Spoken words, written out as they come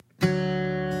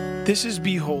This is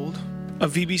Behold, a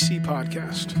VBC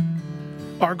podcast.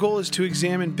 Our goal is to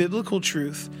examine biblical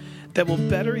truth that will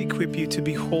better equip you to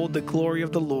behold the glory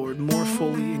of the Lord more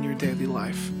fully in your daily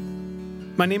life.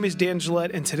 My name is Dan Gillette,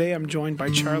 and today I'm joined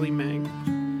by Charlie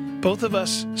Mang. Both of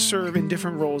us serve in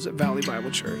different roles at Valley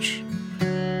Bible Church.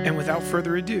 And without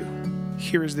further ado,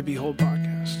 here is the Behold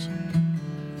podcast.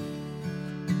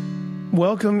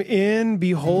 Welcome in,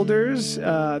 Beholders.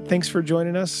 Thanks for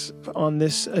joining us on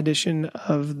this edition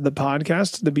of the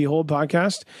podcast, the Behold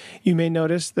podcast. You may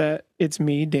notice that it's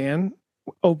me, Dan,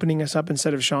 opening us up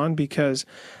instead of Sean because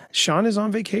Sean is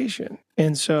on vacation.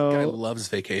 And so Guy loves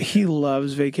vacation. He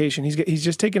loves vacation. He's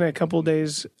just taken a couple of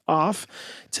days off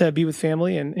to be with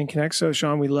family and connect. So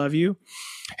Sean, we love you.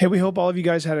 Hey, we hope all of you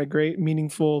guys had a great,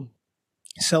 meaningful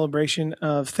celebration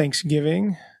of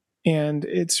Thanksgiving. And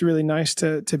it's really nice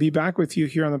to be back with you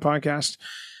here on the podcast.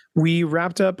 We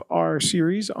wrapped up our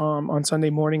series on Sunday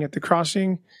morning at the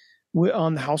Crossing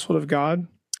on the Household of God.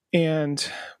 And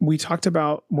we talked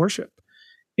about worship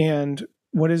and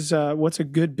what's a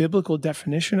good biblical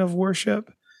definition of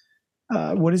worship?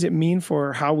 What does it mean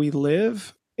for how we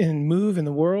live and move in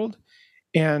the world?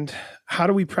 And how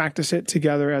do we practice it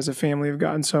together as a family of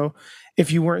God? And so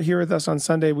if you weren't here with us on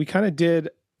Sunday, we kind of did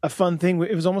a fun thing.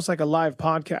 It was almost like a live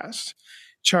podcast.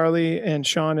 Charlie and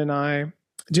Sean and I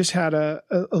just had a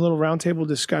little roundtable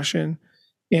discussion,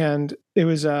 and it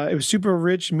was super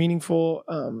rich,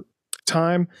 meaningful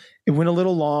time. It went a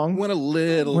little long.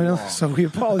 So we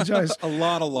apologize. A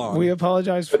lot of long. We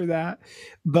apologize for that.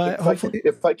 But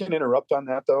if I can interrupt on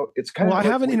that, though, it's kind of. Well, I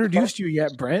haven't introduced you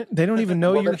yet, Brent. They don't even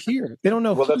know you're here. They don't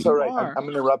know. Well, that's all right. Are. I'm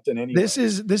interrupting anyway. This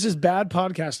is bad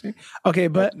podcasting. Okay,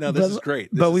 but no, this is great.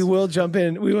 We will jump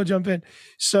in. We will jump in.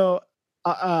 So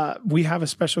we have a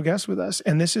special guest with us,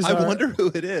 and this is. I wonder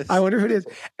who it is.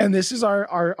 And this is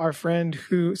our friend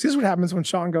who. See, this is what happens when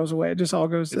Sean goes away. It just all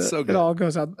goes. It all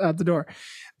goes out the door.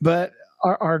 But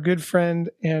our good friend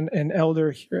and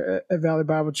elder here at Valley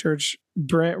Bible Church,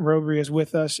 Brent Robery, is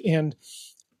with us, and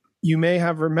you may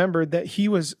have remembered that he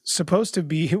was supposed to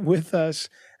be with us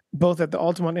both at the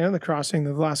Altamont and the Crossing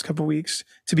the last couple of weeks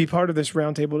to be part of this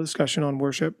roundtable discussion on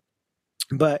worship.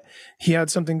 But he had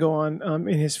something go on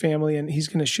in his family, and he's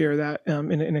going to share that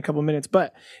in a couple of minutes.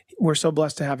 But we're so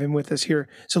blessed to have him with us here.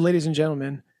 So, ladies and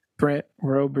gentlemen, Brent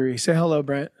Robery. Say hello,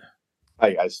 Brent.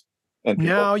 Hi, guys. And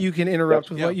now you can interrupt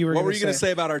with what you were going to say. What were you going to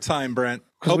say about our time, Brent?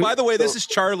 Oh, by the way, this is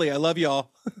Charlie. I love y'all.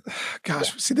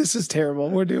 Gosh, see, this is terrible.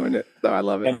 We're doing it. No, I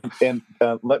love it. And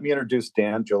let me introduce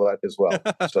Dan Gillette as well.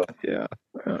 So yeah.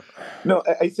 No,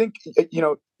 I think,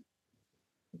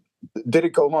 did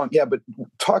it go long? Yeah, but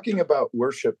talking about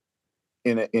worship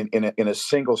in a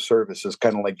single service is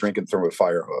kind of like drinking through a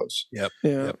fire hose. Yep.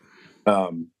 Yeah.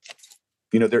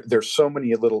 There's so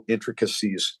many little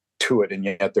intricacies to it, and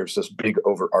yet there's this big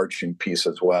overarching piece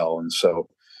as well. And so,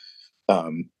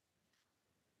 and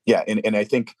I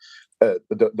think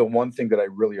the one thing that I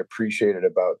really appreciated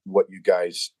about what you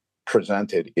guys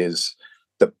presented is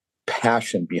the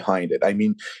passion behind it. I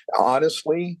mean,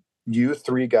 honestly, you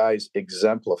three guys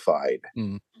exemplified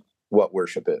what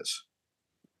worship is.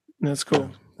 That's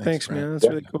cool. Thanks, man. That's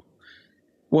really cool.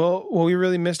 Well, we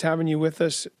really missed having you with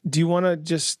us. Do you want to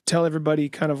just tell everybody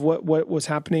kind of what was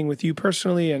happening with you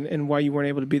personally and why you weren't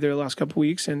able to be there the last couple of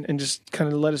weeks and just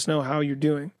kind of let us know how you're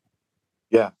doing?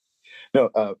 Yeah. No,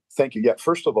 thank you. Yeah.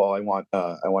 First of all, I want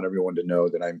everyone to know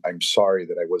that I'm sorry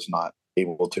that I was not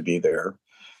able to be there.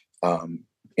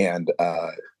 And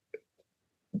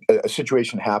a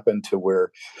situation happened to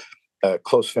where a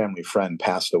close family friend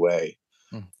passed away.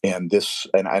 And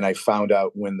I found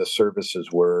out when the services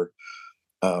were,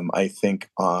 I think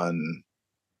on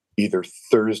either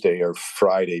Thursday or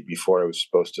Friday before I was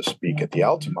supposed to speak at the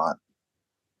Altamont.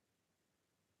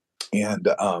 And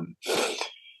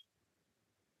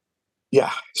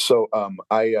so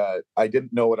I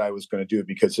didn't know what I was going to do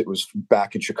because it was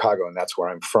back in Chicago and that's where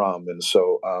I'm from. And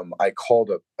so I called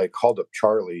up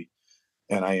Charlie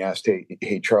and I asked,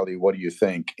 hey Charlie, what do you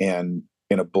think? And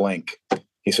in a blink,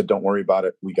 he said, don't worry about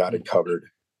it. We got it covered.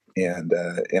 And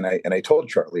I told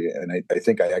Charlie, and I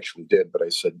think I actually did, but I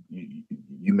said,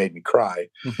 you made me cry,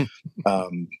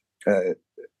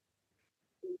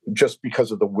 just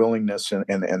because of the willingness and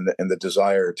the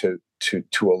desire to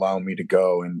allow me to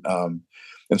go. And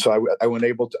so I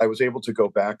was able to go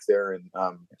back there and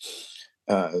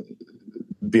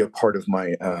be a part of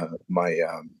my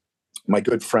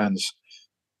good friend's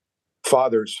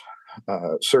father's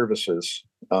services.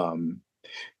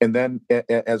 And then,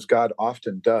 as God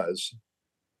often does,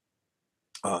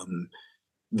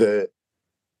 the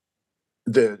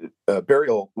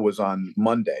burial was on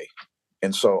Monday,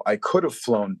 and so I could have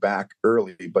flown back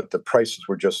early, but the prices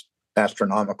were just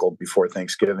astronomical before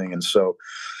Thanksgiving. And so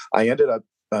I ended up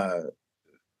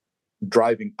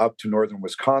driving up to northern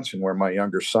Wisconsin, where my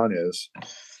younger son is,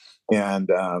 and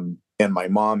my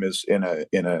mom is in a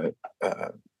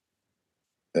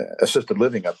assisted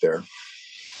living up there.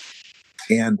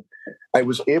 And I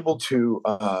was able to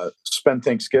spend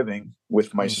Thanksgiving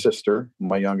with my sister,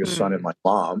 my youngest son, and my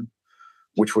mom,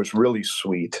 which was really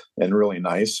sweet and really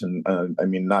nice. And I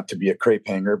mean, not to be a crepe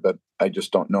hanger, but I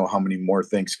just don't know how many more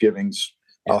Thanksgivings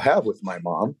I'll have with my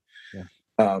mom.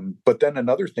 Yeah. But then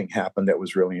another thing happened that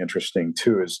was really interesting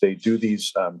too, is they do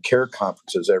these care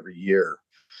conferences every year.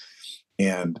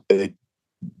 And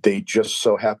they just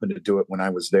so happened to do it when I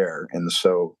was there. And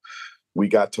so we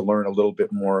got to learn a little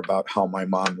bit more about how my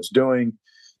mom was doing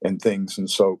and things. And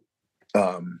so,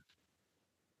 I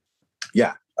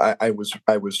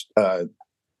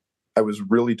was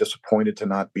really disappointed to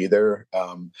not be there.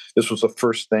 This was the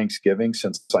first Thanksgiving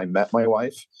since I met my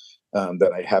wife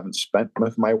that I haven't spent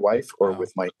with my wife or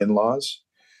with my in-laws.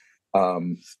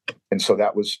 And so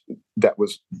that was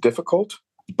difficult,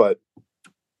 but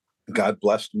God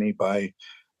blessed me by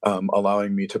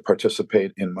allowing me to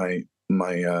participate in my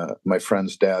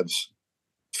friend's dad's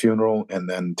funeral, and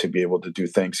then to be able to do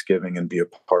Thanksgiving and be a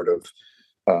part of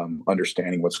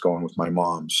understanding what's going with my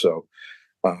mom. So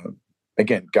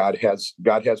again, God has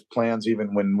plans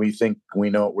even when we think we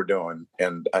know what we're doing.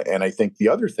 And I think the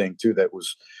other thing too that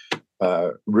was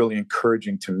really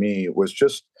encouraging to me was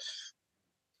just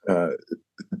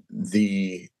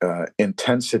the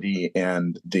intensity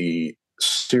and the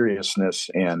seriousness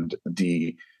and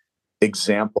the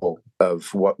example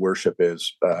of what worship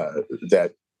is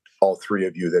that all three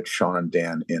of you, that Sean,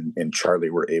 Dan, and Charlie,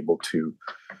 were able to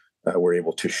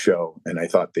show. And I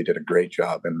thought they did a great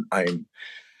job. And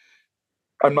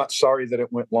I'm not sorry that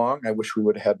it went long. I wish we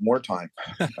would have had more time.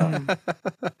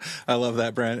 I love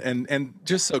that, Brent, and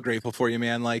just so grateful for you,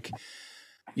 man. Like,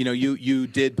 you know, you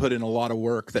did put in a lot of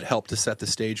work that helped to set the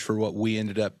stage for what we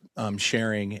ended up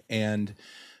sharing, and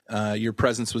your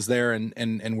presence was there,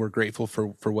 and we're grateful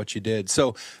for what you did.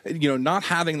 So, you know, not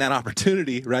having that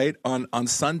opportunity, right, on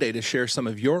Sunday to share some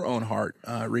of your own heart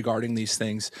regarding these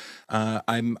things,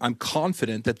 I'm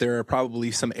confident that there are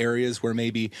probably some areas where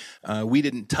maybe we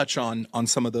didn't touch on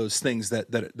some of those things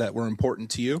that were important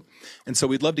to you, and so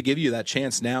we'd love to give you that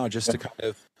chance now, just to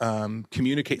kind of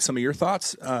communicate some of your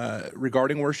thoughts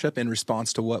regarding worship in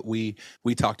response to what we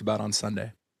talked about on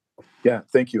Sunday. Yeah,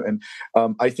 thank you. And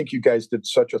I think you guys did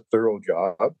such a thorough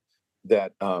job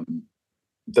that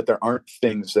that there aren't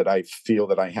things that I feel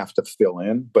that I have to fill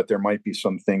in, but there might be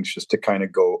some things just to kind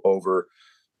of go over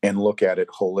and look at it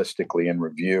holistically and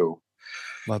review.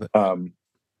 Love it.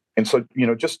 And so, you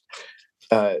know, just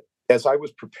as I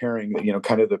was preparing, you know,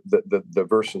 kind of the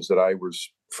verses that I was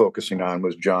focusing on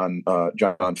was John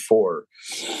 4,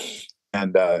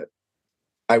 and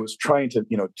I was trying to,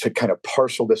 you know, to kind of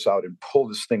parcel this out and pull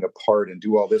this thing apart and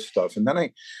do all this stuff. And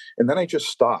then I just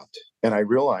stopped, and I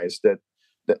realized that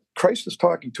Christ is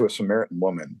talking to a Samaritan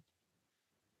woman,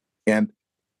 and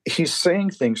he's saying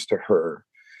things to her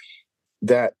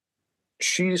that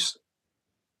she's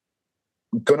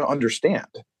going to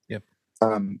understand. Yep.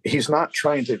 He's not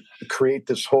trying to create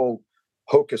this whole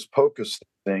hocus pocus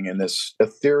thing and this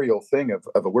ethereal thing of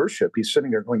a worship. He's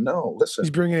sitting there going, no, listen.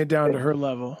 He's bringing it down to her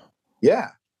level.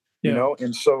 Yeah. You know,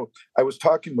 and so I was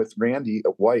talking with Randy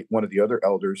White, one of the other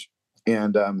elders,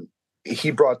 and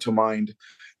he brought to mind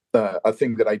a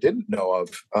thing that I didn't know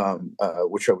of,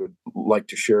 which I would like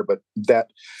to share, but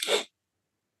that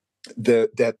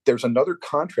there's another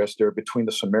contrast there between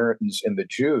the Samaritans and the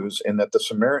Jews, and that the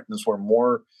Samaritans were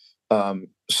more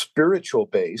spiritual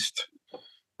based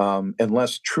and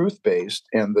less truth-based,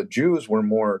 and the Jews were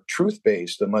more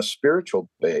truth-based and less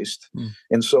spiritual-based.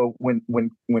 And so when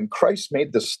Christ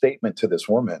made this statement to this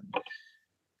woman,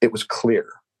 it was clear,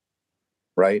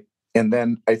 right? And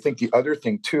then I think the other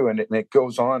thing too, and it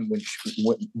goes on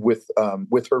with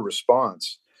her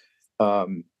response. So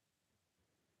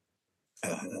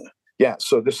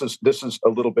this is a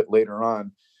little bit later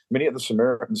on. Many of the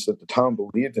Samaritans at the town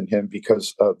believed in him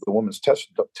because of the woman's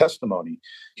testimony.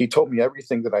 He told me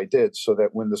everything that I did, so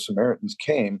that when the Samaritans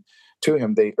came to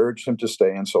him, they urged him to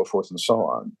stay, and so forth and so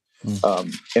on.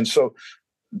 And so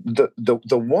the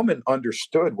woman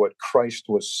understood what Christ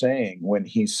was saying when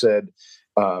he said,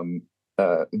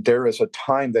 there is a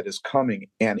time that is coming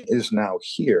and is now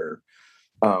here.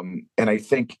 And I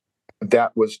think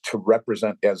that was to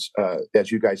represent, as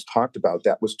you guys talked about,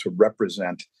 that was to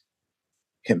represent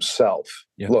himself.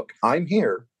 Look, I'm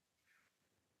here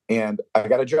and I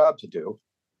got a job to do,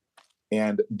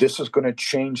 And this is going to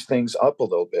change things up a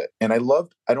little bit. And I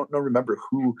don't know, remember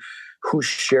who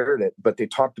shared it, but they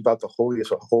talked about the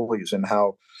holiest of holies and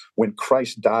how when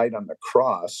Christ died on the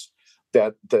cross,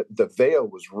 that the veil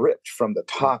was ripped from the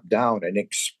top down and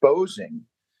exposing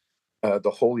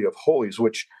the Holy of Holies,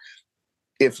 which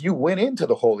if you went into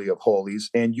the Holy of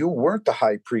Holies and you weren't the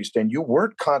high priest and you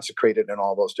weren't consecrated in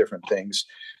all those different things,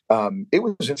 it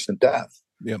was instant death.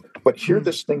 Yep. But here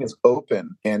this thing is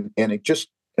open, and it just,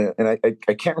 and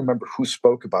I can't remember who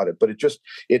spoke about it, but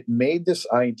it made this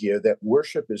idea that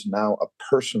worship is now a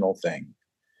personal thing.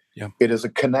 Yeah. It is a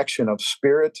connection of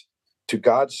spirit to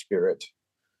God's spirit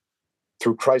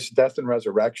through Christ's death and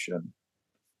resurrection,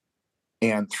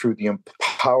 and through the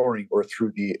empowering or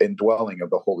through the indwelling of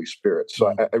the Holy Spirit.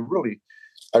 So I really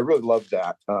love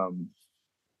that. And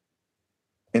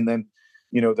then,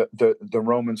 the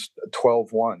Romans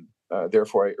 12:1.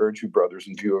 Therefore, I urge you, brothers,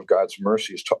 in view of God's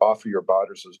mercies, to offer your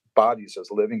bodies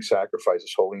as living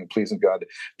sacrifices, holy and pleasing to God.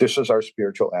 This is our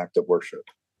spiritual act of worship.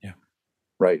 Yeah.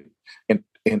 Right. And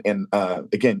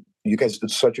again, you guys did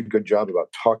such a good job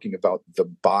about talking about the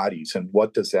bodies and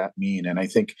what does that mean. And I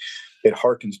think it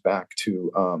harkens back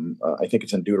to, I think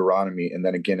it's in Deuteronomy, and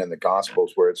then again in the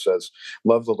Gospels, where it says,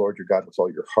 love the Lord your God with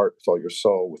all your heart, with all your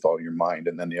soul, with all your mind.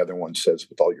 And then the other one says,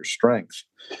 with all your strength.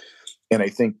 And I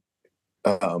think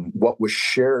what was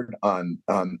shared on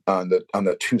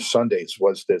the 2 Sundays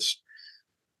was this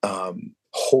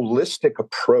holistic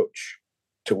approach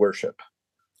to worship,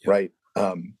 right?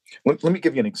 Let me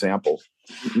give you an example.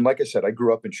 Like I said, I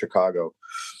grew up in Chicago,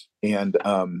 and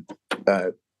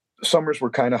summers were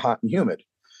kind of hot and humid.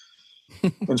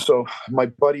 And so my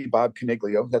buddy Bob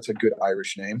Caniglio, that's a good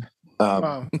Irish name.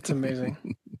 Wow, that's amazing.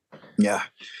 Yeah,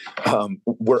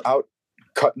 we're out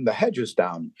cutting the hedges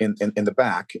down in the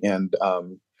back, and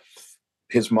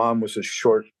his mom was a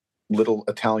short little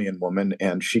Italian woman,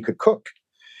 and she could cook.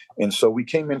 And so we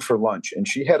came in for lunch, and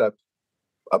she had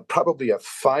probably a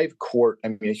 5-quart,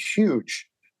 a huge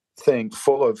thing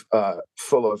full of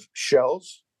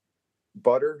shells,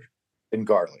 butter, and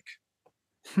garlic.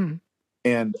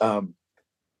 And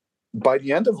by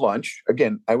the end of lunch,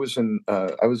 again, I was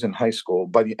in high school.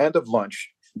 By the end of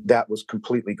lunch, that was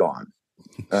completely gone.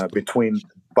 Between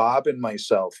Bob and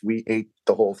myself, we ate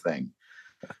the whole thing,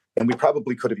 and we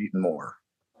probably could have eaten more.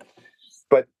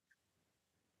 But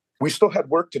we still had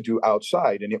work to do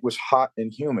outside, and it was hot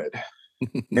and humid.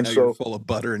 And so you're full of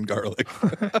butter and garlic.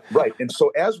 Right. And so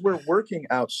as we're working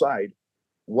outside,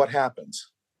 what happens?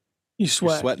 You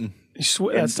sweat. You're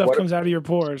sweating. That stuff comes out of your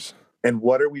pores. And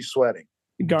what are we sweating?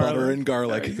 Garlic. Butter and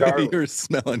garlic. Garlic. You're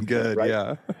smelling good. Right?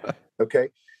 Yeah. Okay.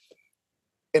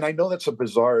 And I know that's a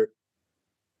bizarre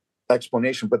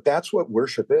explanation, but that's what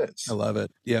worship is. I love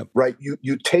it. Yeah. Right.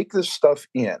 You take this stuff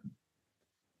in,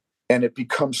 and it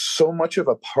becomes so much of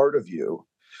a part of you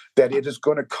that it is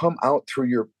going to come out through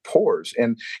your pores.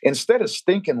 And instead of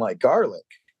stinking like garlic,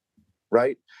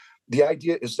 right? The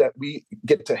idea is that we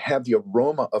get to have the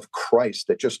aroma of Christ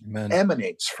that just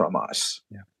emanates from us.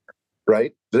 Yeah.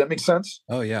 Right? Does that make sense?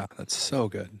 Oh yeah. That's so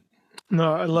good.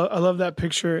 No, I love that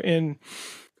picture. And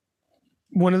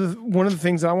one of the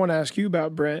things I want to ask you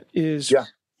about, Brent, is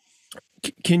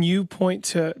can you point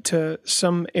to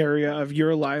some area of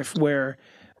your life where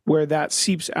that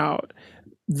seeps out,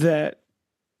 that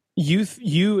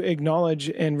you acknowledge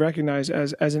and recognize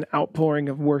as an outpouring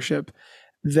of worship,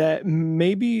 that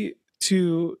maybe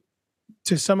to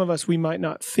some of us we might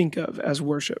not think of as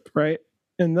worship, right?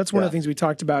 And that's one of the things we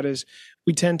talked about, is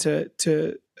we tend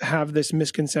to have this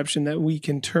misconception that we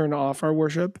can turn off our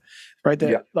worship, right?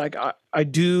 That like I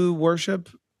do worship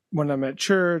when I'm at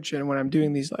church and when I'm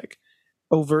doing these like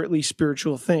overtly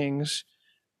spiritual things.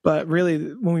 But really,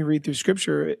 when we read through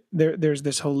Scripture, there's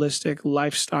this holistic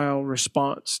lifestyle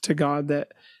response to God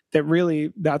that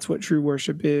really, that's what true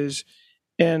worship is.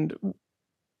 And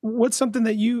what's something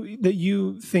that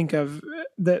you think of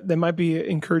that might be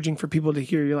encouraging for people to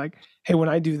hear? You're like, hey, when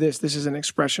I do this is an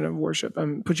expression of worship.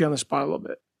 I'm put you on the spot a little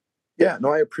bit. Yeah, no,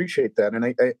 I appreciate that, and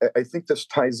I think this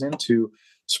ties into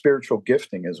spiritual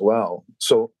gifting as well.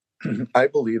 So I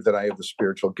believe that I have the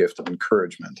spiritual gift of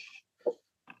encouragement.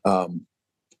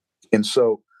 And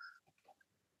so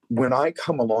when I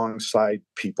come alongside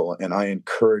people and I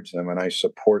encourage them and I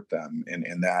support them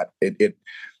in that, it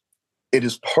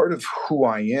is part of who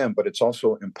I am, but it's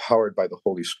also empowered by the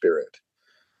Holy Spirit.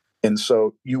 And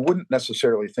so you wouldn't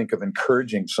necessarily think of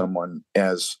encouraging someone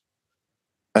as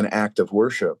an act of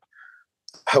worship.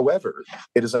 However,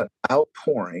 it is an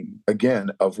outpouring,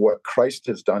 again, of what Christ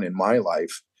has done in my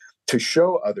life to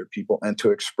show other people and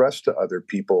to express to other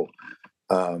people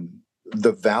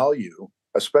the value,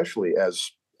 especially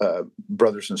as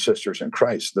brothers and sisters in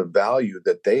Christ, the value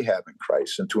that they have in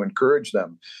Christ, and to encourage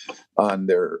them on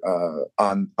their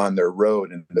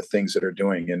road and the things that are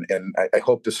doing. And I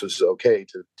hope this is okay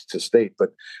to state,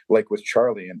 but like with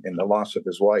Charlie and the loss of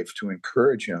his wife, to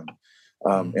encourage him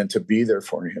and to be there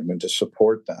for him and to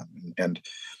support them. And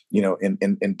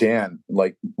and Dan,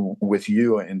 like with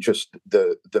you and just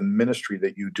the ministry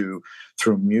that you do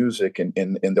through music and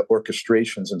the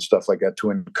orchestrations and stuff like that, to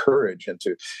encourage and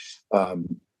to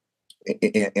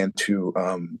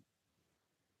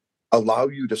allow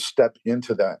you to step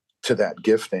into that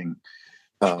gifting.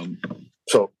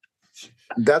 So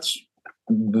that's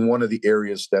one of the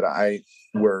areas that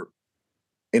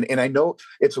and I know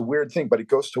it's a weird thing, but it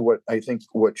goes to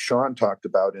what Sean talked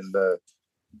about in the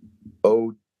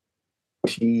OTH,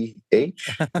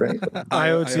 right?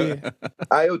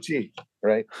 IoT,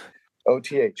 right?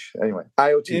 OTH. Anyway,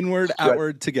 IoT. Inward,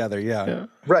 outward, together. Yeah.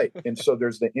 Right. And so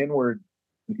there's the inward,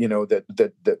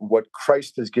 that what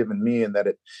Christ has given me, and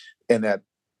that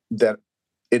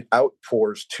it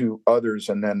outpours to others,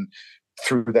 and then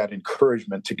through that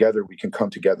encouragement together, we can come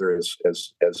together as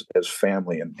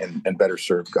family and better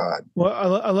serve God.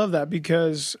 Well, I love that,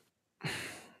 because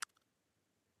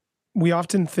we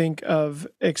often think of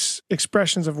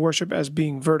expressions of worship as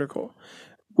being vertical.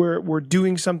 We're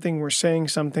doing something, we're saying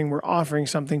something, we're offering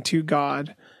something to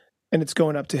God, and it's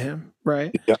going up to him,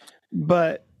 right? Yeah.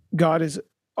 But God is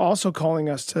also calling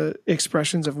us to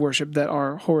expressions of worship that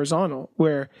are horizontal,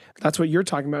 where that's what you're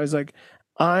talking about, is like,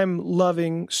 I'm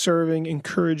loving, serving,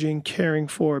 encouraging, caring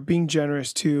for, being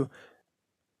generous to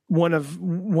one of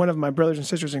my brothers and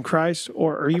sisters in Christ,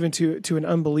 or even to an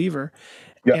unbeliever.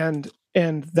 Yeah.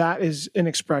 And that is an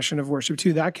expression of worship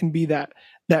too. That can be that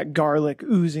garlic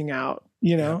oozing out,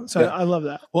 So yeah. I love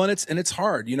that. Well, and it's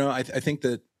hard, I think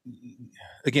that,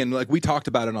 again, like we talked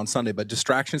about it on Sunday, but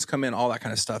distractions come in, all that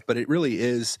kind of stuff. But it really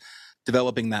is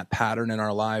developing that pattern in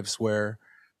our lives where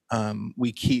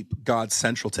we keep God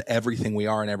central to everything we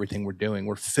are and everything we're doing.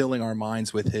 We're filling our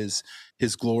minds with his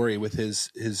glory, with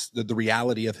the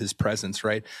reality of his presence,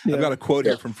 right? Yeah. I've got a quote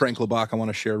here from Frank Laubach I want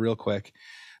to share real quick.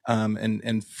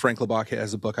 And Frank Laubach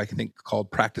has a book, I think,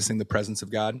 called Practicing the Presence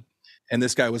of God. And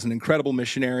this guy was an incredible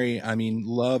missionary. I mean,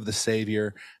 loved the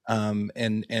Savior,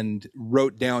 and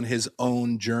wrote down his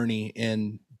own journey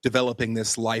in developing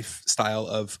this lifestyle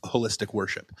of holistic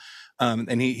worship.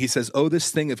 And he says,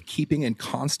 this thing of keeping in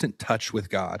constant touch with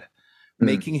God,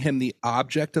 making him the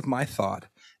object of my thought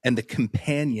and the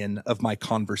companion of my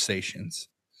conversations,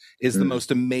 is the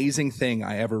most amazing thing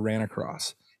I ever ran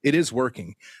across. It is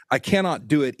working. I cannot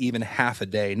do it even half a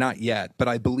day, not yet, but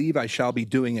I believe I shall be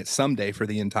doing it someday for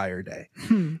the entire day.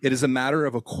 It is a matter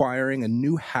of acquiring a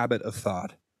new habit of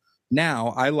thought. Now,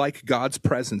 I like God's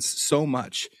presence so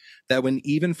much that when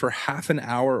even for half an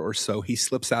hour or so he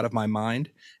slips out of my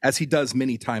mind, as he does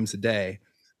many times a day,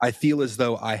 I feel as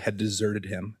though I had deserted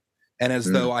him and as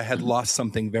though I had lost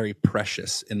something very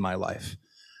precious in my life.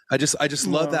 I just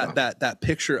love that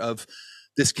picture of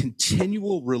this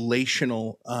continual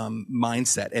relational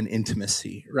mindset and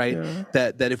intimacy, right? Yeah.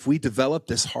 That if we develop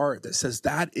this heart that says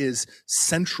that is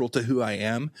central to who I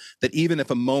am, that even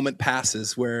if a moment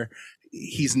passes where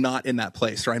he's not in that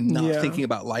place, or I'm not thinking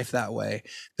about life that way,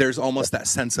 there's almost that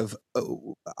sense of,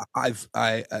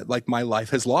 like my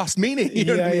life has lost meaning. You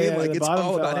know what I mean? Like it's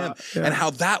all about him, and how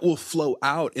that will flow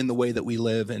out in the way that we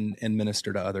live and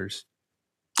minister to others.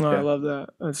 Oh, I love that.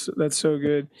 That's so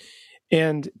good.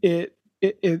 And it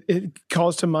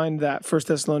calls to mind that 1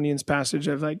 Thessalonians passage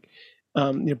of like,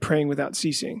 praying without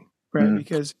ceasing, right?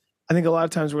 Because I think a lot of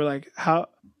times we're like, how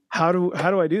do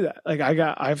I do that? Like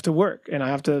I have to work, and I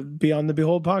have to be on the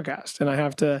Behold podcast, and I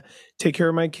have to take care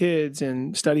of my kids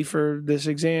and study for this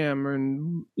exam,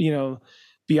 and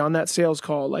be on that sales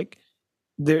call. Like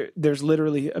there's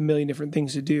literally a million different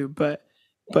things to do, but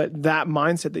that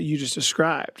mindset that you just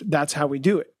described, that's how we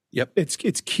do it. Yep.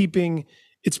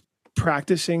 It's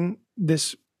practicing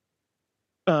this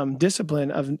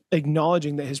discipline of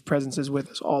acknowledging that his presence is with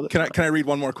us all the time. Can I read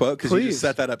one more quote? Because you just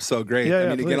set that up so great.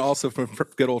 Yeah, again, also from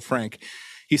good old Frank.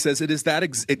 He says, it is that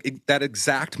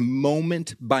exact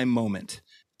moment by moment,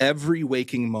 every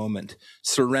waking moment,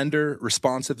 surrender,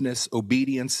 responsiveness,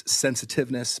 obedience,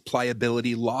 sensitiveness,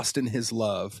 pliability, lost in his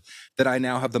love, that I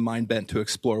now have the mind bent to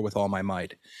explore with all my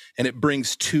might. And it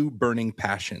brings two burning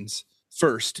passions.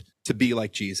 First, to be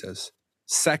like Jesus.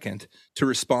 Second, to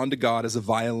respond to God as a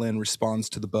violin responds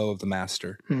to the bow of the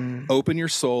master. Open your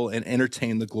soul and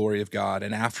entertain the glory of God.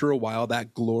 And after a while,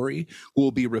 that glory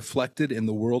will be reflected in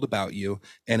the world about you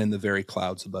and in the very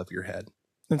clouds above your head.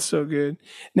 That's so good.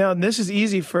 Now, this is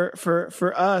easy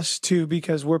for us too,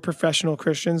 because we're professional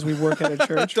Christians. We work at a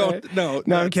church, right? No,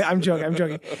 I'm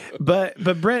joking.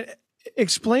 But Brent,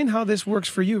 explain how this works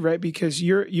for you, right? Because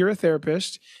you're a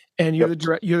therapist and you're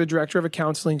you're the director of a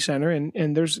counseling center,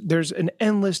 and there's an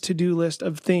endless to-do list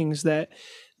of things that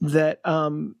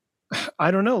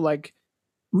I don't know, like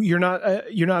you're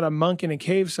not a monk in a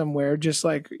cave somewhere, just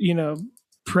like,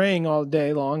 praying all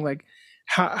day long. Like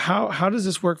how does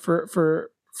this work for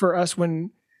us,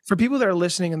 for people that are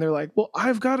listening and they're like, well,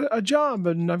 I've got a job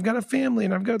and I've got a family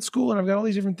and I've got school and I've got all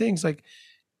these different things. Like,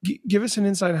 give us an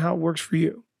insight on how it works for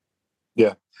you.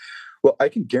 Yeah. Well, I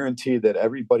can guarantee that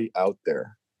everybody out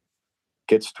there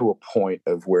gets to a point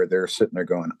of where they're sitting there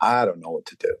going, I don't know what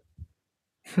to do.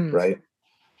 Right.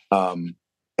 And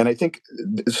I think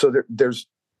so there's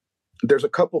a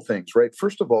couple things, right?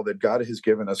 First of all, that God has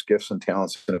given us gifts and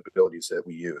talents and abilities that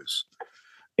we use.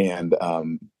 And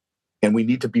we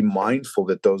need to be mindful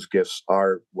that those gifts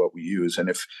are what we use. And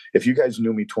if you guys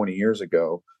knew me 20 years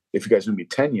ago, if you guys knew me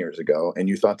 10 years ago, and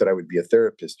you thought that I would be a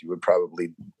therapist, you would probably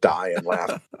die and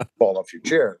laugh, fall off your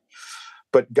chair.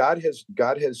 But God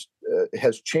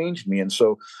has changed me. And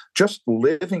so just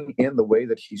living in the way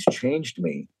that he's changed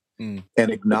me and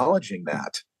acknowledging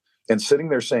that and sitting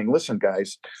there saying, listen,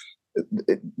 guys,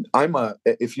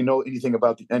 if you know anything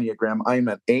about the Enneagram, I'm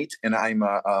an 8 and I'm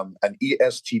an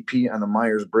ESTP on the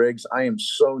Myers-Briggs. I am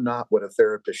so not what a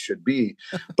therapist should be,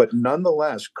 but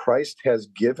nonetheless, Christ has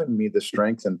given me the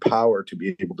strength and power to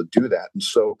be able to do that. And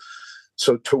so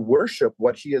to worship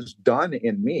what he has done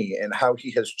in me and how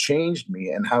he has changed me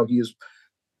and how he has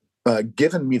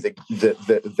given me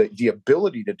the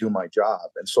ability to do my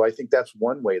job. And so I think that's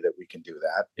one way that we can do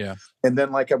that. Yeah. And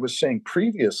then, like I was saying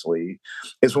previously,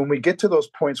 is when we get to those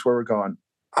points where we're going,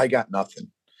 I got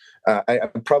nothing. I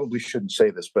probably shouldn't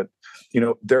say this, but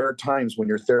there are times when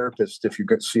your therapist, if you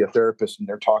see a therapist and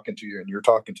they're talking to you and you're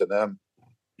talking to them,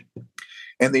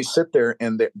 and they sit there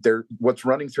and they're what's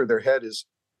running through their head is,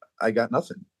 I got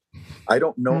nothing. I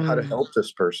don't know how to help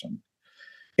this person.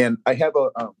 And I have a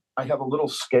little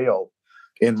scale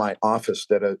in my office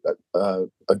that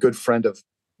a good friend of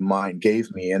mine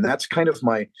gave me, and that's kind of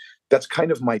my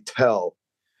tell.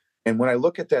 And when I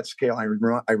look at that scale,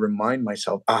 I remind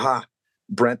myself,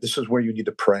 Brent, this is where you need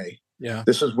to pray. Yeah,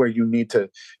 this is where you need to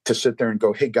sit there and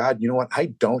go, hey, God, you know what? I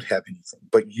don't have anything,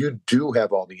 but you do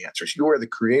have all the answers. You are the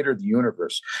creator of the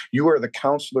universe. You are the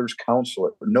counselor's counselor.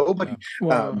 Nobody.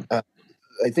 Wow.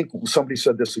 I think somebody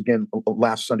said this again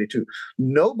last Sunday too.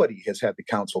 Nobody has had to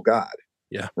counsel God.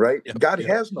 Yeah. Right. Yep. God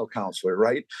has no counselor.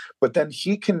 Right. But then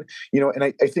he can, and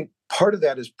I think part of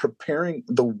that is preparing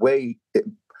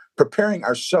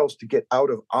ourselves to get out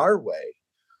of our way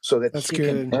so that he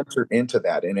can enter into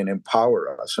that and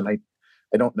empower us. And I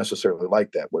don't necessarily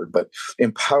like that word, but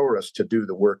empower us to do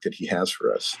the work that he has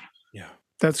for us. Yeah.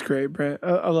 That's great, Brent.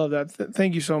 I love that.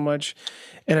 Thank you so much.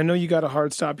 And I know you got a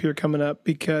hard stop here coming up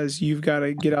because you've got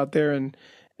to get out there and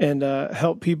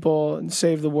help people and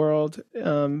save the world,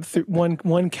 through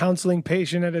one counseling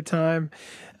patient at a time.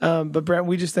 But Brent,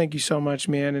 we just thank you so much,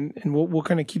 man. And we'll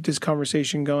kind of keep this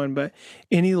conversation going. But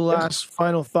any last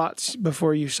final thoughts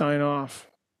before you sign off?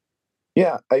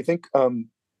 Yeah, I think,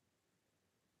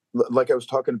 like I was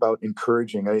talking about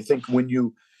encouraging, I think when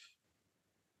you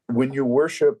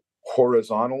worship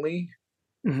horizontally,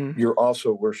 you're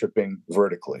also worshiping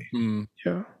vertically.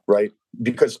 Yeah. Right.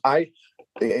 Because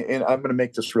and I'm going to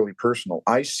make this really personal.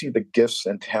 I see the gifts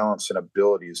and talents and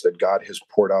abilities that God has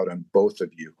poured out on both of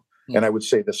you. And I would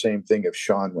say the same thing if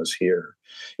Sean was here.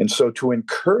 And so to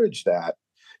encourage that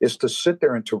is to sit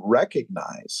there and to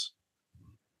recognize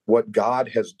what God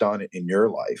has done in your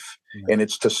life. And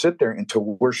it's to sit there and to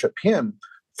worship him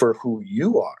for who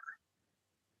you are.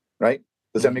 Right.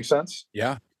 Does that make sense?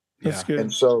 Yeah. That's good.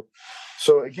 And so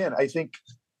again, I think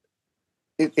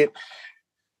the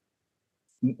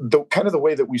kind of the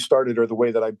way that we started, or the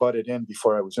way that I butted in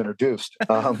before I was introduced,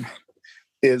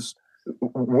 is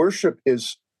worship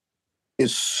is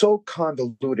so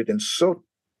convoluted and so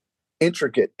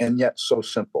intricate and yet so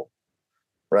simple,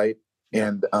 right?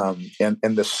 And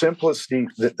the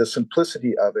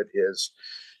simplicity of it is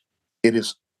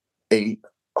a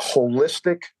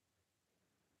holistic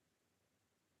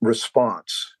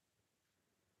response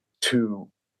to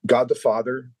God the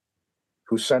Father,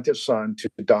 who sent his son to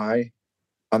die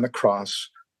on the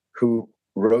cross, who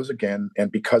rose again,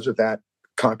 and because of that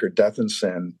conquered death and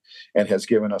sin, and has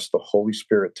given us the Holy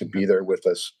Spirit to be there with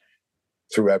us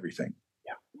through everything.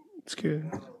 Yeah, it's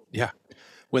good. Yeah,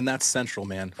 when that's central,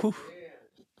 man. Whew.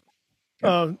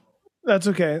 That's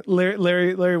okay.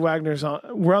 Larry Wagner's on.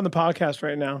 We're on the podcast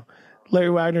right now. Larry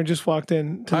Wagner just walked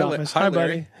in to the office. Hi,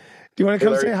 buddy. Do you want to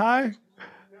come Larry. say hi?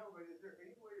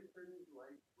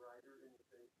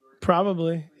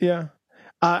 Probably, yeah.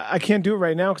 I can't do it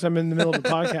right now because I'm in the middle of the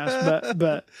podcast,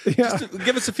 but yeah, Just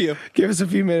give us a few. give us a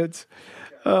few minutes.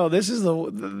 Oh, this is like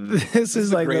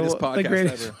greatest the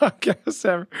greatest ever. podcast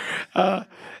ever.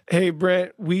 Hey,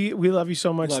 Brent, we love you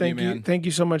so much. Love Thank you, you. man. Thank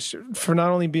you so much for not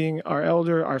only being our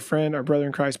elder, our friend, our brother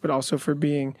in Christ, but also for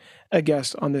being a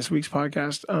guest on this week's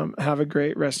podcast. Have a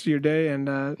great rest of your day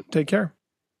and take care.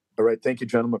 All right. Thank you,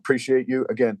 gentlemen. Appreciate you.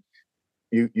 Again,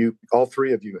 you all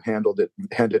three of you handled it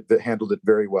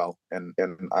very well. And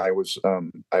I was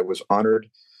honored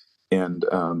and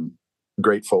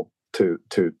grateful to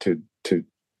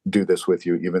do this with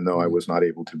you, even though I was not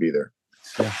able to be there.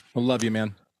 Yeah. Well, love you,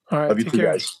 man. All right. Love you take too,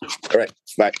 care. guys. All right.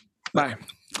 Bye. Bye.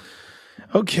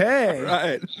 Okay. All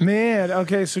right. Man.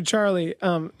 Okay. So Charlie,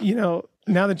 now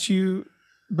that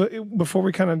but before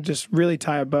we kind of just really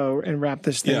tie a bow and wrap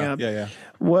this thing up, Yeah.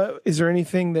 what is there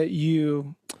anything that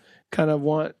you kind of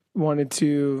wanted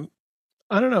to,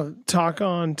 I don't know, touch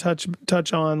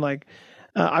on? Like,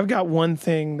 I've got one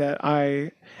thing that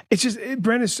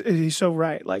Brent he's so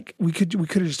right. Like we could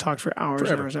have just talked for hours.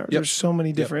 Forever. Hours. Yep. There's so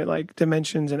many different like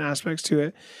dimensions and aspects to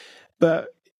it,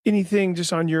 but anything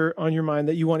just on your mind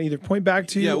that you want to either point back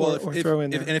to or throw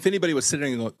in there? And if anybody was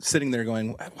sitting there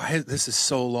going, why this is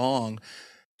so long,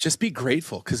 just be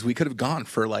grateful because we could have gone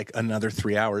for like another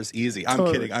 3 hours easy.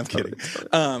 I'm kidding.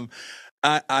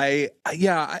 I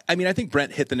mean, I think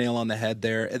Brent hit the nail on the head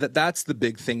there. That's the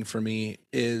big thing for me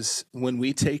is when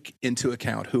we take into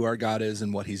account who our God is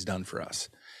and what he's done for us.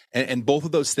 And both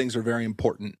of those things are very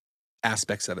important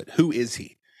aspects of it. Who is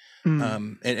he?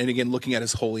 And again, looking at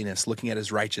his holiness, looking at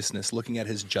his righteousness, looking at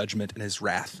his judgment and his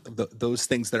wrath, those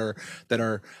things that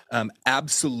are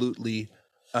absolutely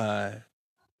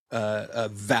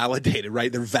validated,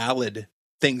 right? They're valid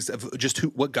things of just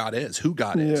what God is, who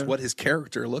God is, what his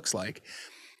character looks like.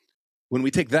 When we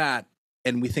take that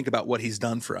and we think about what he's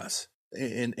done for us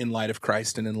in light of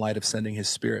Christ and in light of sending his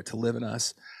Spirit to live in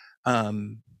us,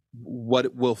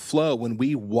 what will flow when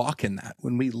we walk in that,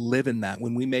 when we live in that,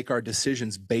 when we make our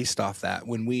decisions based off that,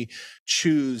 when we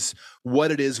choose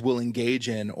what it is we'll engage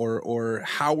in or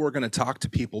how we're going to talk to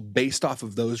people based off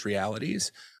of those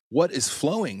realities, what is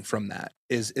flowing from that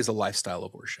is a lifestyle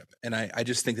of worship. And I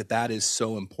just think that is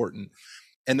so important.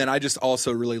 And then I just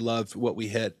also really love what we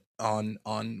hit on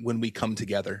when we come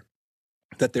together,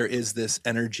 that there is this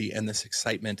energy and this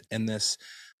excitement and this,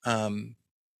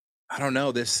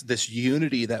 this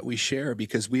unity that we share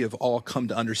because we have all come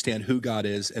to understand who God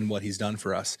is and what he's done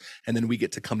for us. And then we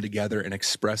get to come together and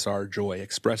express our joy,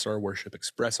 express our worship,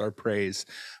 express our praise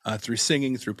through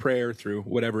singing, through prayer, through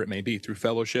whatever it may be, through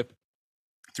fellowship,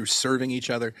 through serving each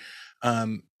other.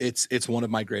 It's one of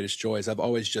my greatest joys. I've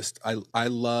always I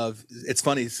love, it's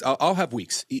funny. I'll have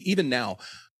weeks, even now,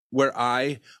 where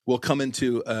I will come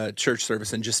into a church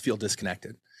service and just feel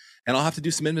disconnected. And I'll have to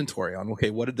do some inventory on, okay,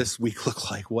 what did this week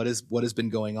look like? What has been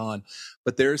going on?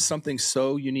 But there's something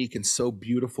so unique and so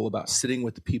beautiful about sitting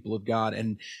with the people of God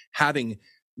and having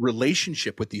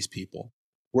relationship with these people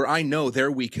where I know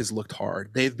their week has looked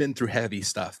hard. They've been through heavy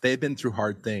stuff. They've been through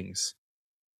hard things.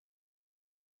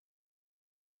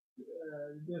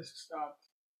 The disc stopped.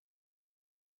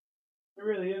 It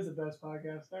really is the best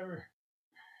podcast ever.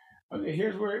 Okay,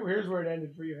 here's where it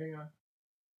ended for you. Hang on.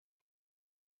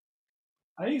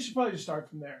 I think you should probably just start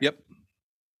from there. Yep.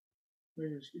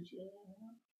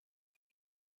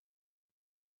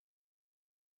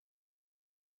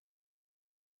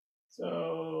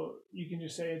 So you can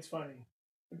just say it's funny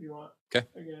if you want. Okay.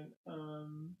 Again.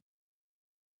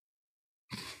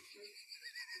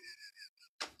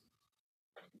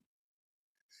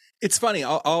 It's funny.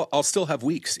 I'll still have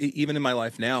weeks, even in my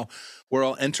life now, where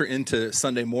I'll enter into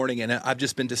Sunday morning and I've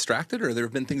just been distracted, or there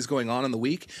have been things going on in the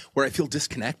week where I feel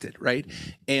disconnected, right?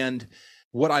 And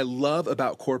what I love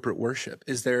about corporate worship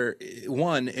is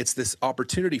it's this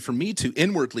opportunity for me to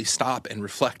inwardly stop and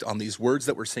reflect on these words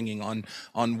that we're singing,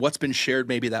 on what's been shared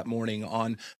maybe that morning,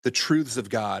 on the truths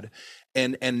of God,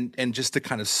 and just to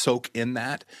kind of soak in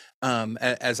that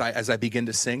as I begin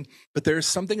to sing. But there's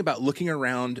something about looking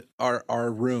around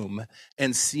our room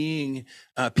and seeing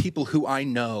people who I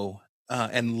know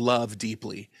and love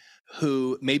deeply,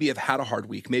 who maybe have had a hard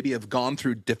week, maybe have gone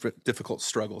through difficult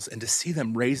struggles, and to see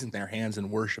them raising their hands in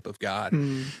worship of God,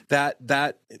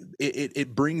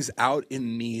 it brings out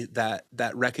in me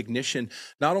that recognition,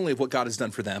 not only of what God has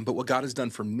done for them, but what God has done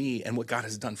for me and what God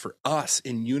has done for us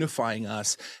in unifying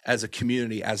us as a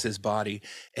community, as his body.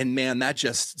 And man, that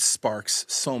just sparks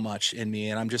so much in me.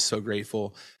 And I'm just so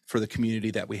grateful for the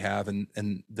community that we have and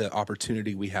the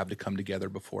opportunity we have to come together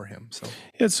before him. So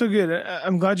it's so good.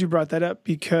 I'm glad you brought that up,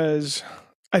 because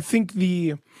I think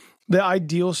the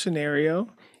ideal scenario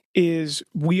is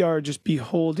we are just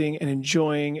beholding and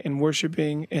enjoying and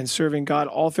worshiping and serving God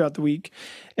all throughout the week.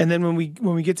 And then when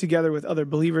we get together with other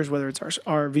believers, whether it's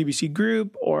our VBC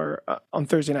group or on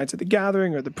Thursday nights at the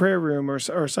gathering or the prayer room or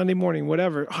Sunday morning,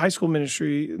 whatever, high school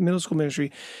ministry, middle school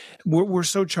ministry, we're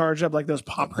so charged up, like those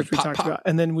poppers we talked about.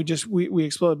 And then we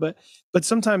explode. But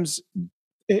sometimes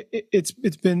it's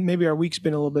been, maybe our week's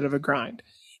been a little bit of a grind.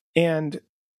 And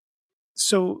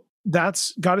so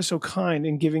God is so kind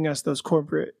in giving us those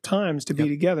corporate times to be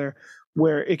together,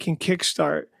 where it can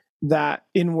kickstart that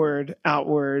inward,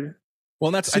 outward. Well,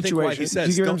 and that's, I think, why he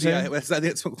says,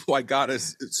 that's why God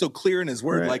is so clear in his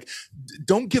word. Right. Like,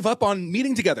 don't give up on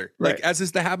meeting together, like as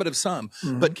is the habit of some,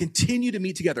 but continue to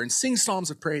meet together and sing psalms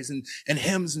of praise and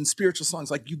hymns and spiritual songs.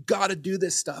 Like, you got to do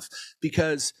this stuff,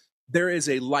 because there is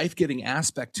a life-giving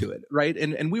aspect to it, right?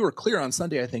 And we were clear on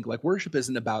Sunday, I think, like, worship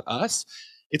isn't about us.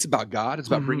 It's about God. It's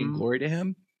about bringing glory to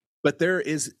him. But there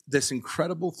is this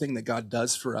incredible thing that God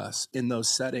does for us in those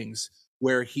settings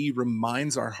where he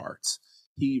reminds our hearts.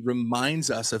 He reminds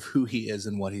us of who he is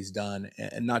and what he's done,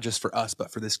 and not just for us,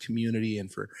 but for this community and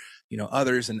for,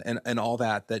 others and all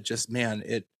that just, man,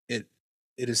 it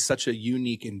is such a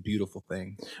unique and beautiful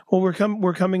thing. Well,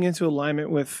 we're coming into alignment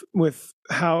with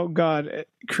how God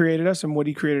created us and what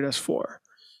he created us for.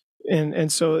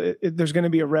 And so there's going to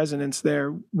be a resonance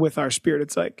there with our spirit.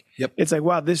 It's like, It's like,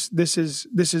 wow, this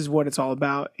is what it's all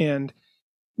about. And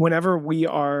whenever we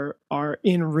are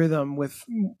in rhythm with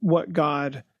what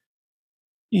God,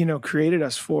 created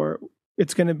us for,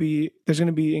 there's going to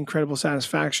be incredible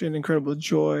satisfaction, incredible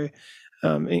joy,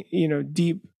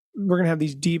 deep. We're going to have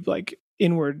these deep, like,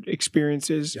 inward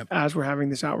experiences as we're having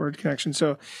this outward connection.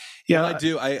 So, yeah, well, I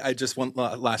do. I just one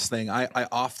last thing. I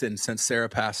often, since Sarah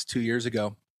passed 2 years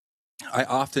ago,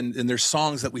 and there's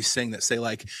songs that we sing that say,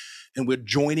 like, and we're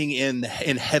joining in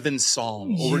heaven's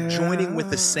song, or we're joining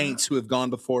with the saints who have gone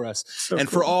before us. So and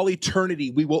cool. For all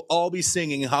eternity, we will all be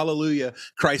singing, hallelujah,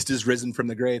 Christ is risen from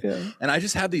the grave. Yeah. And I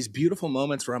just have these beautiful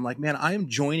moments where I'm like, man, I am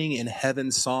joining in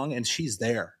heaven's song, and she's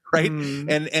there. Right.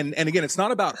 And again, it's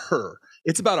not about her.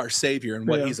 It's about our Savior and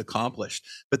what he's accomplished.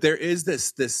 But there is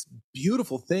this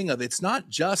beautiful thing of, it's not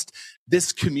just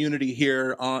this community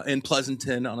here in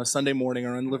Pleasanton on a Sunday morning,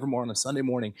 or in Livermore on a Sunday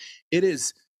morning. It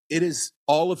is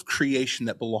all of creation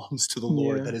that belongs to the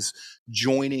Lord that is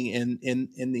joining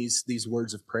in these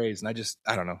words of praise. And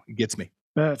I don't know, it gets me.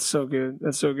 That's so good.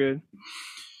 That's so good.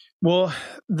 Well,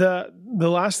 the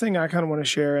last thing I kind of want to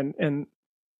share, and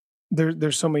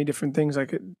there's so many different things I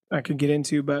could get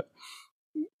into, but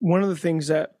one of the things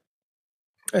that,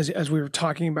 as we were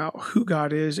talking about who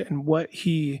God is and what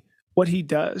he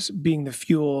does, being the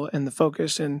fuel and the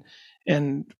focus and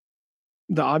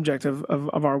the object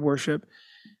of our worship,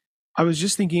 I was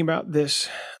just thinking about this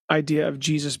idea of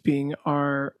Jesus being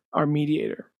our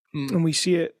mediator. And we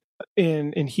see it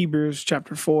in Hebrews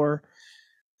chapter 4.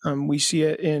 We see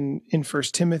it in 1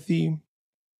 Timothy,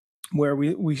 where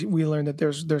we learn that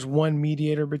there's one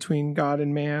mediator between God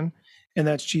and man, and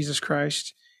that's Jesus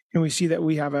Christ. And we see that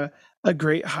we have a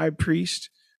great high priest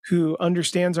who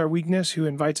understands our weakness, who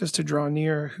invites us to draw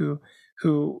near,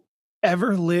 who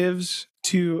ever lives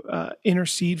to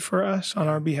intercede for us on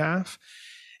our behalf.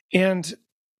 And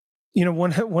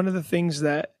one of the things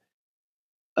that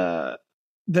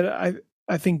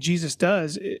I think Jesus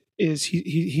does is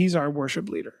he's our worship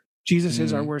leader. Jesus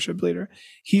is our worship leader.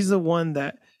 He's the one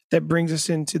that brings us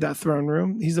into that throne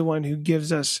room. He's the one who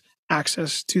gives us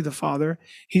access to the Father.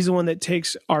 He's the one that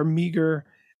takes our meager,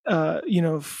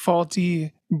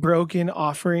 faulty, broken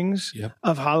offerings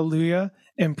of hallelujah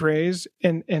and praise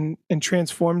and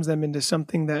transforms them into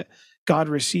something that God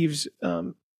receives,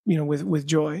 with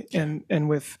joy and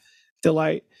with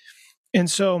delight. And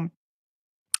so,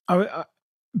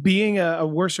 being a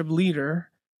worship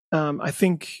leader, I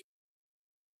think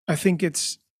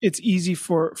it's easy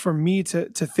for me to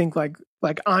think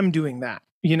like I'm doing that.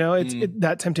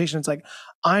 That temptation. It's like,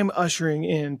 I'm ushering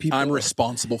in people. I'm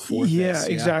responsible for this. Yeah,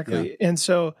 exactly. Yeah. And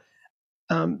so,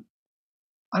 I don't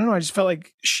know. I just felt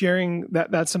like sharing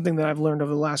that. That's something that I've learned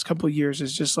over the last couple of years,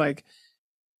 is just like,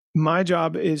 my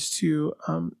job is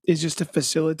just to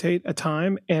facilitate a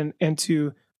time and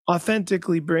to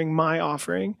authentically bring my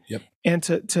offering and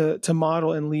to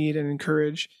model and lead and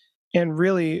encourage. And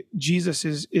really, Jesus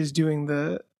is doing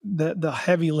the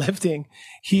heavy lifting.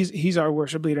 He's our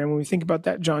worship leader. And when we think about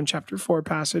that John chapter 4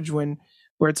 passage, where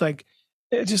it's like,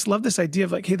 I just love this idea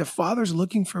of like, hey, the Father's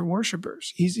looking for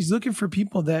worshipers. He's looking for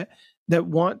people that that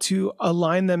want to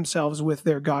align themselves with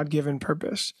their God-given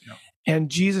purpose. Yeah. And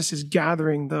Jesus is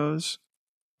gathering those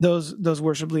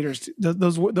worship leaders,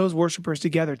 those worshipers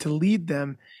together to lead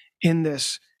them in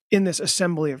this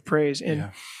assembly of praise.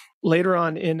 And later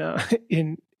on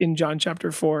in John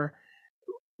chapter 4,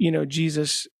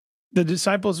 Jesus, the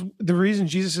disciples, the reason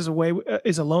Jesus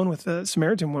is alone with the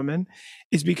Samaritan woman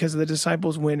is because the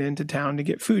disciples went into town to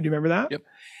get food. You remember that? Yep.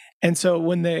 And so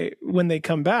when they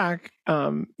come back,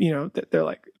 they're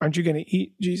like, "Aren't you going to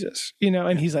eat, Jesus?"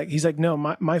 And he's like, "No,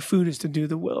 my food is to do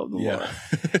the will of the Lord."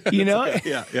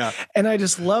 Yeah. And I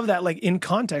just love that, like, in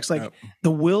context, like the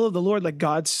will of the Lord, like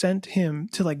God sent him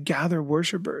to like gather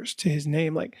worshipers to his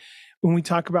name. Like when we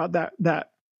talk about that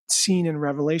scene in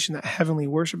Revelation, that heavenly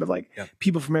worship of like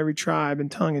people from every tribe and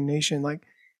tongue and nation, like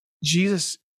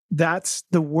Jesus, that's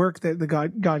the work that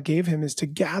God gave him, is to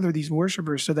gather these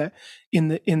worshipers so that in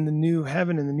the new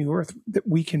heaven and the new earth, that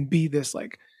we can be this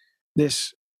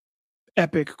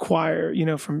epic choir,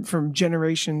 from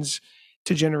generations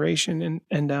to generation.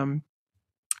 And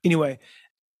anyway,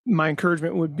 my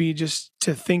encouragement would be just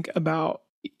to think about,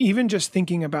 even just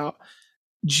thinking about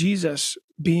Jesus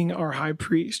being our high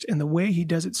priest and the way he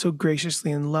does it so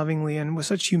graciously and lovingly and with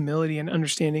such humility and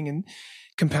understanding and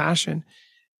compassion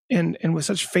and with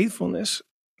such faithfulness.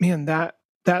 Man,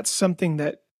 that's something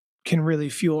that can really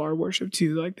fuel our worship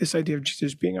too. Like this idea of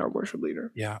Jesus being our worship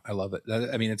leader. Yeah, I love it.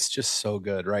 I mean, it's just so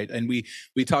good, right? And we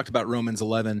talked about Romans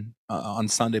 11 on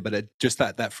Sunday, but just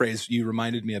that phrase, you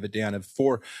reminded me of it, Dan, of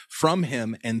from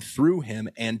him and through him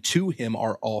and to him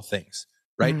are all things.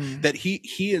 Right. That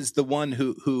he is the one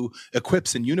who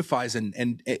equips and unifies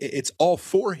and it's all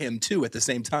for him too at the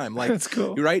same time. Like, that's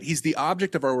cool. Right. He's the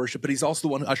object of our worship, but he's also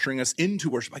the one ushering us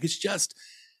into worship. Like, it's just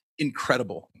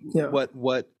incredible what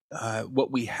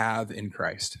we have in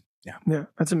Christ. Yeah.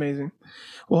 That's amazing.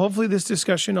 Well, hopefully this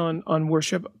discussion on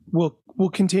worship will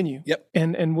continue. Yep.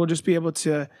 And we'll just be able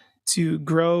to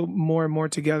grow more and more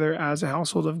together as a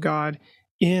household of God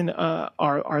in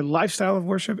our lifestyle of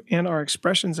worship and our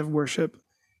expressions of worship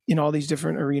in all these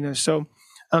different arenas. So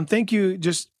thank you,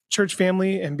 just church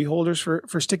family and beholders,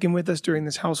 for sticking with us during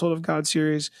this Household of God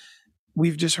series.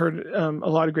 We've just heard a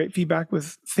lot of great feedback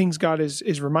with things God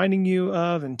is reminding you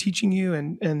of and teaching you.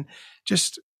 And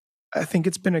just, I think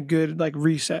it's been a good like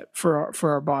reset for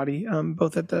our body,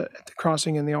 both at the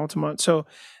crossing and the Altamont. So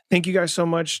thank you guys so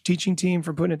much, teaching team,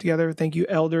 for putting it together. Thank you,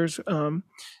 elders.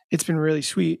 It's been really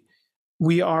sweet.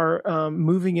 We are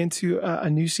moving into a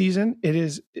new season.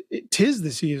 Tis the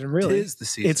season, really. Tis the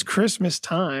season. It's Christmas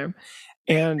time.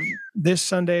 And this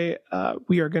Sunday,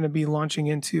 we are going to be launching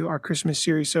into our Christmas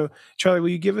series. So, Charlie, will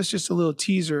you give us just a little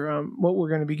teaser what we're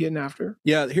going to be getting after?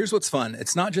 Yeah, here's what's fun.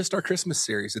 It's not just our Christmas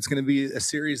series. It's going to be a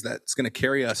series that's going to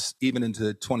carry us even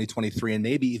into 2023 and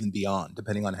maybe even beyond,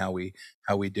 depending on how we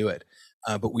do it.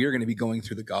 But we are going to be going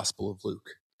through the Gospel of Luke.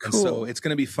 And so it's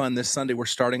going to be fun. This Sunday, we're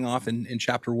starting off in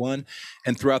chapter 1,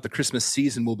 and throughout the Christmas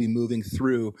season, we'll be moving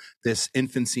through this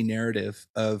infancy narrative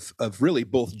of really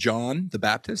both John the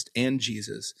Baptist and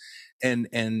Jesus.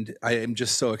 And I am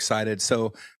just so excited.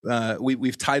 So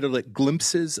we've titled it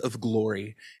Glimpses of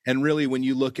Glory. And really, when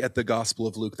you look at the Gospel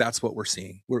of Luke, that's what we're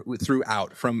seeing. We're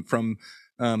throughout, from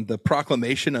the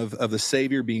proclamation of the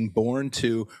Savior being born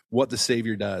to what the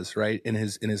Savior does, right, in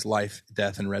his life,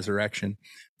 death, and resurrection.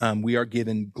 We are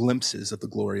given glimpses of the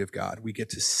glory of God. We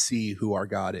get to see who our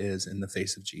God is in the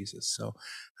face of Jesus. So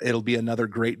it'll be another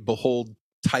great behold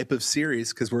type of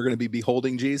series, because we're going to be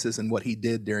beholding Jesus and what he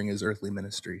did during his earthly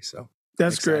ministry. So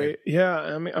that's great. Yeah,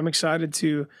 I'm excited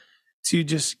to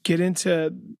just get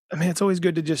into. I mean, it's always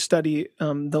good to just study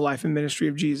the life and ministry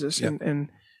of Jesus,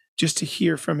 and just to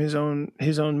hear from his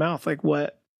own mouth, like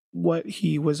what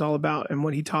he was all about and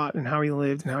what he taught and how he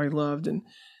lived and how he loved. And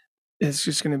it's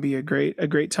just going to be a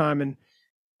great time.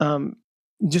 And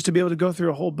just to be able to go through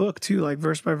a whole book too, like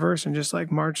verse by verse, and just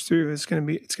like march through, it's going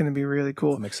to be really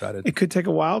cool. I'm excited. It could take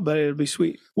a while, but it'll be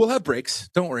sweet. We'll have breaks.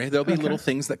 Don't worry. There'll be little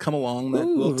things that come along that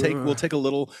we'll take a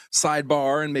little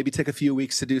sidebar and maybe take a few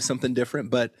weeks to do something different.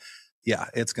 But yeah,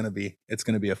 it's going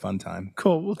to be a fun time.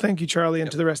 Cool. Well, thank you, Charlie, and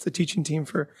to the rest of the teaching team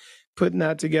for putting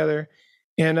that together.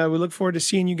 And we look forward to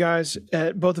seeing you guys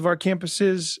at both of our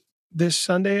campuses this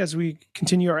Sunday as we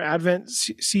continue our Advent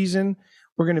season.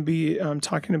 We're going to be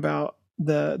talking about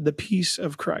the peace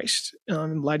of Christ,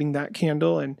 lighting that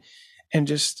candle and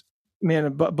just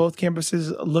man, both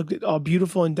campuses look all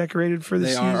beautiful and decorated for the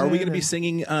season. Are we going to be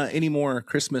singing any more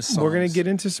Christmas songs? We're going to get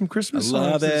into some Christmas songs.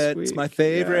 I love it. It's my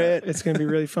favorite. Yeah, it's going to be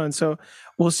really fun. So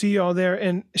we'll see you all there.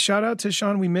 And shout out to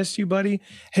Sean. We missed you, buddy.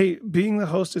 Hey, being the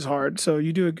host is hard. So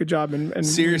you do a good job. And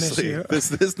seriously,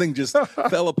 this thing just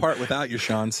fell apart without you,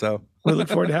 Sean. So we look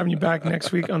forward to having you back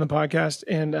next week on the podcast.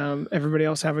 And everybody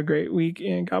else have a great week.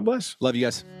 And God bless. Love you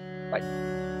guys. Bye.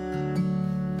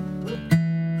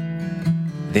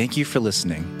 Thank you for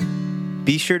listening.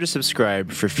 Be sure to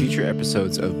subscribe for future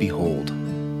episodes of Behold.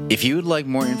 If you would like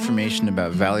more information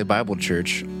about Valley Bible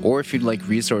Church, or if you'd like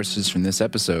resources from this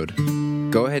episode,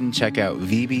 go ahead and check out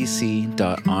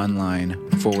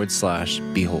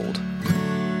vbc.online/behold.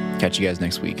 Catch you guys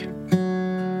next week.